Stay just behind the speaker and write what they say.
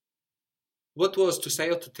What was to say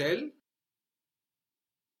or to tell?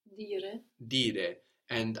 Dire. Dire.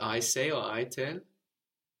 And I say or I tell?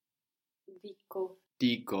 Dico.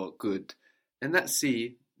 Dico, good. And that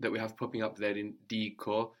C that we have popping up there in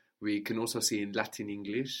dico, we can also see in Latin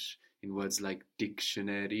English in words like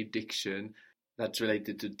dictionary, diction. That's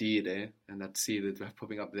related to dire, and that C that we have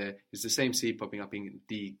popping up there is the same C popping up in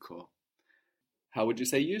dico. How would you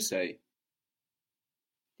say you say?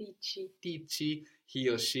 Dici. Dici, he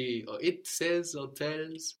or she or it says or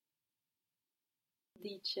tells.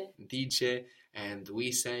 Dice. Dice, and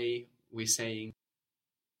we say, we saying.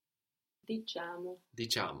 Diciamo.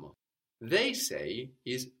 Diciamo. They say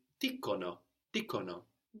is dicono, dicono,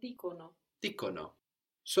 Dicono. dicono.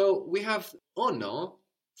 So we have ono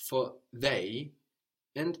for they,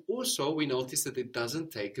 and also we notice that it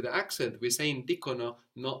doesn't take the accent. We're saying dicono,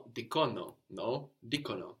 not dicono. No,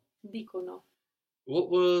 dicono. Dicono. What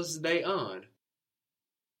was they are?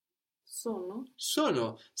 Sono.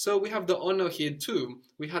 Sono. So we have the ono here too.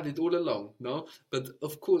 We had it all along, no? But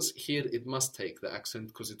of course here it must take the accent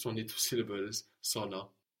because it's only 2 syllables,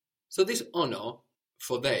 sono. So this ono,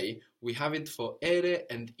 for they, we have it for ere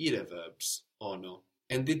and ire verbs, ono.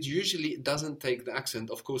 And it usually doesn't take the accent.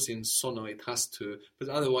 Of course in sono it has to, but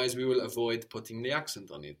otherwise we will avoid putting the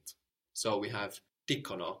accent on it. So we have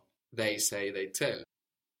dicono, they say, they tell.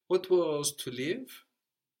 What was to live?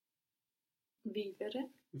 Vivere.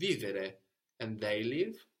 Vivere. And they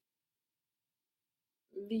live?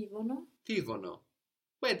 Vivono. Vivono.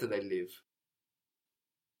 Where do they live?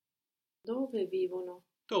 Dove vivono?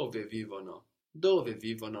 Dove vivono? Dove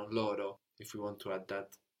vivono loro, if we want to add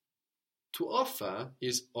that. To offer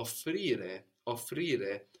is offrire,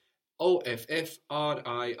 offrire. O-F-F-R-I-R-E,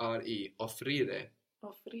 offrire.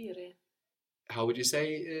 Offrire. How would you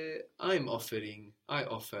say I'm offering, I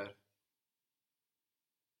offer?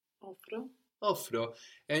 Offro. Offro.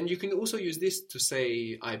 And you can also use this to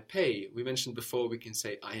say I pay. We mentioned before we can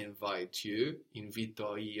say I invite you,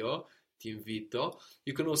 invito io, ti invito.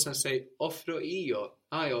 You can also say offro io,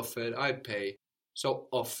 I offer, I pay. So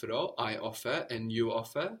offro, I offer, and you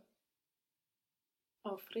offer?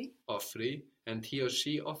 Offri. Offri. And he or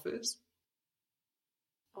she offers?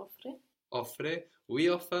 Offre. Offre. We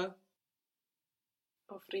offer?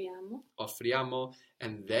 Offriamo. Offriamo.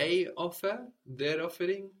 And they offer? They're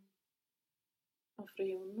offering?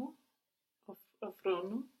 Offriono.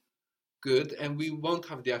 Offrono. Good. And we won't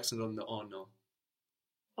have the accent on the ono.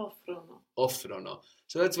 Offrono. Offrono.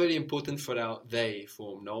 So that's very important for our they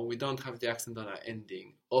form, no? We don't have the accent on our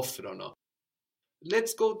ending. Offrono.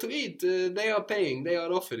 Let's go to eat. They are paying. They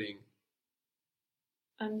are offering.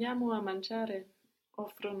 Andiamo a mangiare.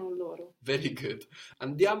 Offrono loro. Very good.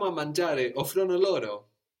 Andiamo a mangiare. Offrono loro.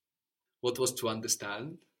 What was to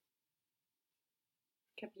understand?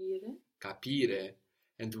 Capire. Capire.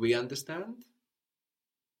 And we understand?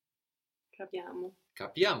 Capiamo.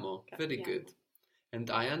 Capiamo. Very Capiamo. good. And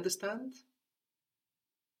I understand?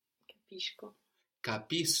 Capisco.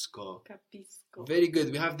 Capisco. Capisco. Very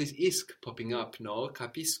good. We have this isk popping up, no?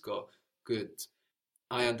 Capisco. Good.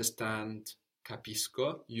 I understand.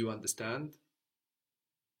 Capisco. You understand?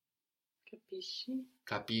 Capisci.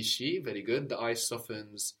 Capisci. Very good. The I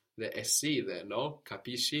softens the SC there, no?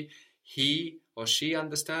 Capisci. He or she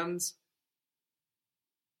understands?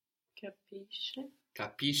 Capisce.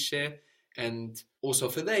 Capisce. And also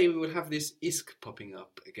for they, we will have this isk popping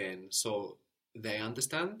up again. So they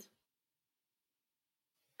understand?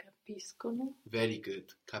 Capiscono. Very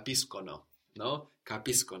good. Capiscono. No?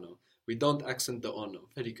 Capiscono. We don't accent the ono.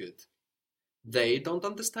 Very good. They don't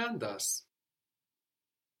understand us.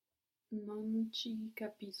 Non ci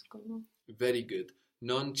capiscono. Very good.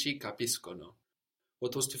 Non ci capiscono.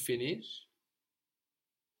 What was to finish?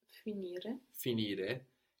 Finire. Finire.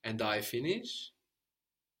 And I finish?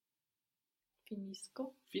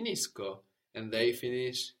 Finisco. Finisco. And they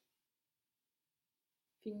finish?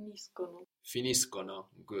 Finiscono. Finiscono.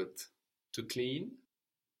 Good. To clean?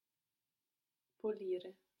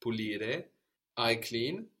 Polire. Pulire. I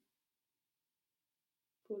clean?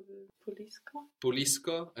 Pulisco.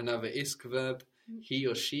 Pulisco. Another isk verb. He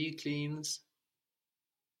or she cleans?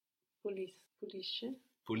 Pulisce.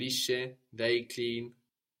 Pulisce. They clean?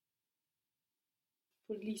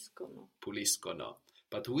 Puliscono. Puliscono.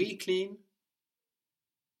 But we clean?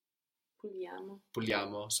 Puliamo.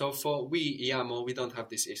 Puliamo. So for we, iamo, we don't have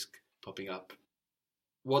this isk popping up.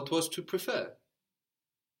 What was to prefer?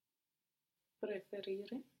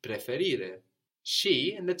 Preferire. Preferire.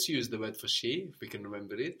 She, and let's use the word for she, if we can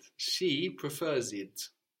remember it. She prefers it.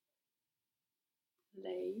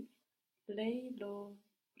 Lei. Lei lo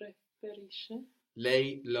preferisce.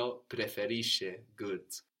 Lei lo preferisce. Good.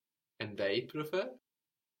 And they prefer?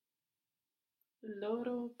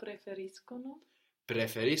 Loro preferiscono.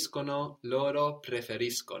 Preferiscono, loro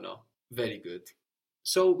preferiscono. Very good.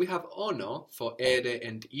 So we have ono for ere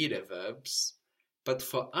and ire verbs, but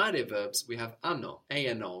for are verbs we have ano,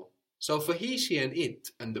 A-N-O. So for he, she and it,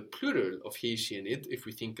 and the plural of he, she and it, if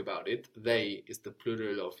we think about it, they is the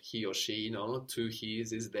plural of he or she, two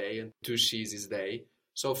he's is they and two she's is they.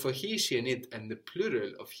 So for he, she and it, and the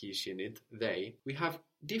plural of he, she and it, they, we have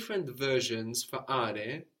different versions for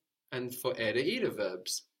are and for ere, ire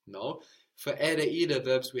verbs. For ere, ire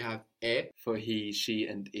verbs we have for he, she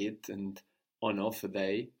and it, and ono for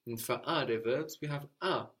they. And for are verbs we have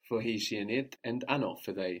a for he, she and it, and ano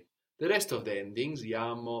for they. The rest of the endings,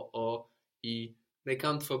 iamo, o, I, they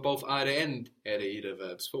count for both are and ere, ire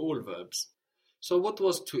verbs, for all verbs. So what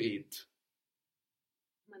was to eat?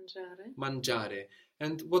 Mangiare. Mangiare.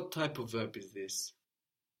 And what type of verb is this?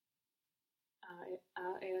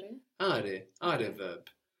 Aere. Are verb.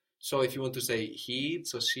 So if you want to say he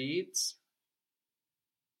eats or she eats?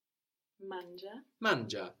 Mangia.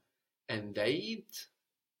 Mangia. And they eat?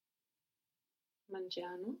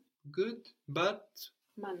 Mangiano. Good, but?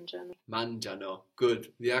 Mangiano. Mangiano.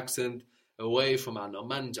 Good. The accent away from ano.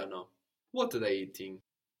 Mangiano. What are they eating?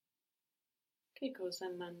 Che cosa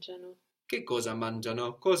mangiano? Che cosa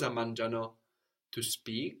mangiano? Cosa mangiano? To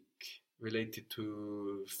speak, related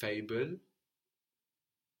to fable.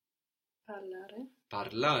 Parlare.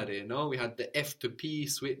 Parlare, no? We had the F to P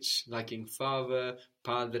switch, like in father,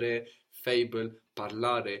 padre, fable,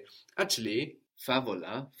 parlare. Actually,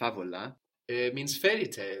 favola, means fairy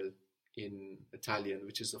tale in Italian,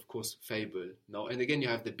 which is of course fable, no? And again you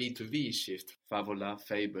have the B to V shift, favola,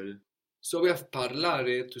 fable. So we have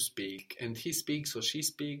parlare, to speak, and he speaks or she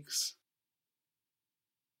speaks.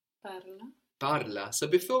 Parla. So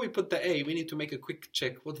before we put the A, we need to make a quick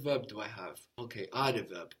check. What verb do I have? Okay, are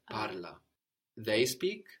verb, parla. They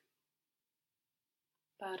speak?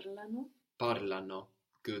 Parlano.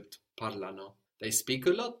 Good, parlano. They speak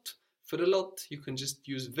a lot. For a lot, you can just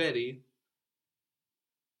use very.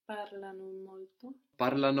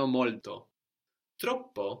 Parlano molto.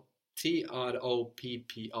 Troppo,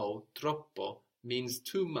 T-R-O-P-P-O, troppo, means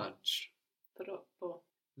too much. Troppo.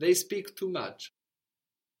 They speak too much.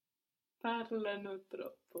 Parlano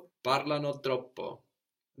troppo.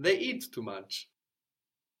 They eat too much.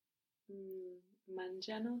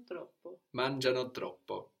 Mangiano troppo.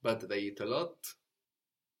 But they eat a lot.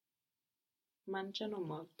 Mangiano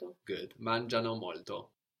molto. Good. Mangiano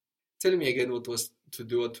molto. Tell me again what was to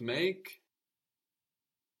do or to make.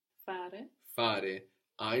 Fare.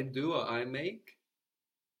 I do or I make.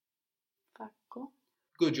 Facco.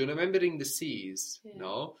 Good. You're remembering the C's. Yeah.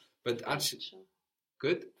 No? But actually... Faccio.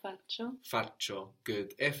 Good. Faccio.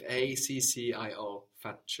 Good. F-A-C-C-I-O.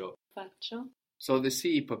 Faccio. Faccio. So the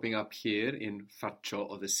C popping up here in faccio,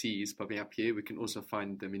 or the C's popping up here, we can also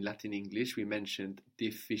find them in Latin English. We mentioned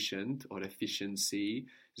deficient or efficiency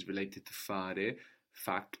is related to fare,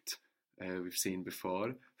 fact, we've seen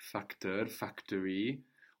before, factor, factory,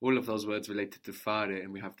 all of those words related to fare,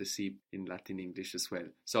 and we have the C in Latin English as well.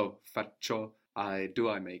 So faccio, I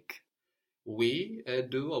make. We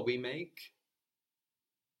do or we make.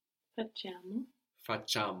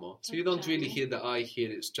 Facciamo. So you don't really hear the I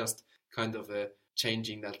here, it's just kind of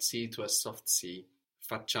changing that C to a soft C.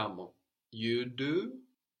 Facciamo. You do?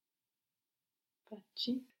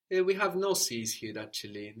 Facci. We have no C's here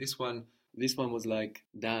actually. This one was like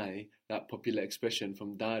dai, that popular expression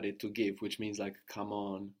from dare, to give, which means like come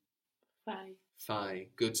on. Fai.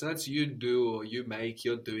 Good. So that's you do or you make,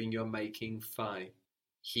 you're doing, you're making, fai.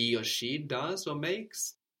 He or she does or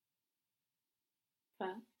makes?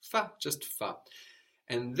 Fa, just fa.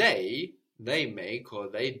 And they make or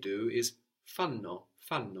they do is fanno.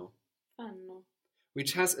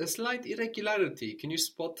 Which has a slight irregularity. Can you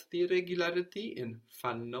spot the irregularity in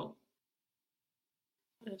fanno?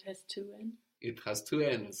 It has two N. It has two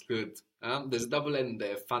N's, good. There's double N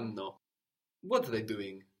there, fanno. What are they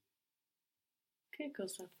doing? Che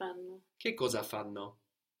cosa fanno? Che cosa fanno?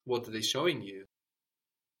 What are they showing you?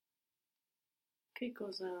 Che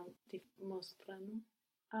cosa ti mostrano?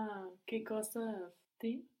 Che cosa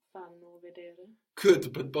ti fanno vedere?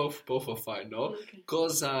 Good, but both are fine, no? Okay.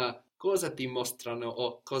 Cosa ti mostrano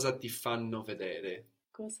o cosa ti fanno vedere?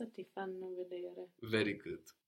 Cosa ti fanno vedere? Very good.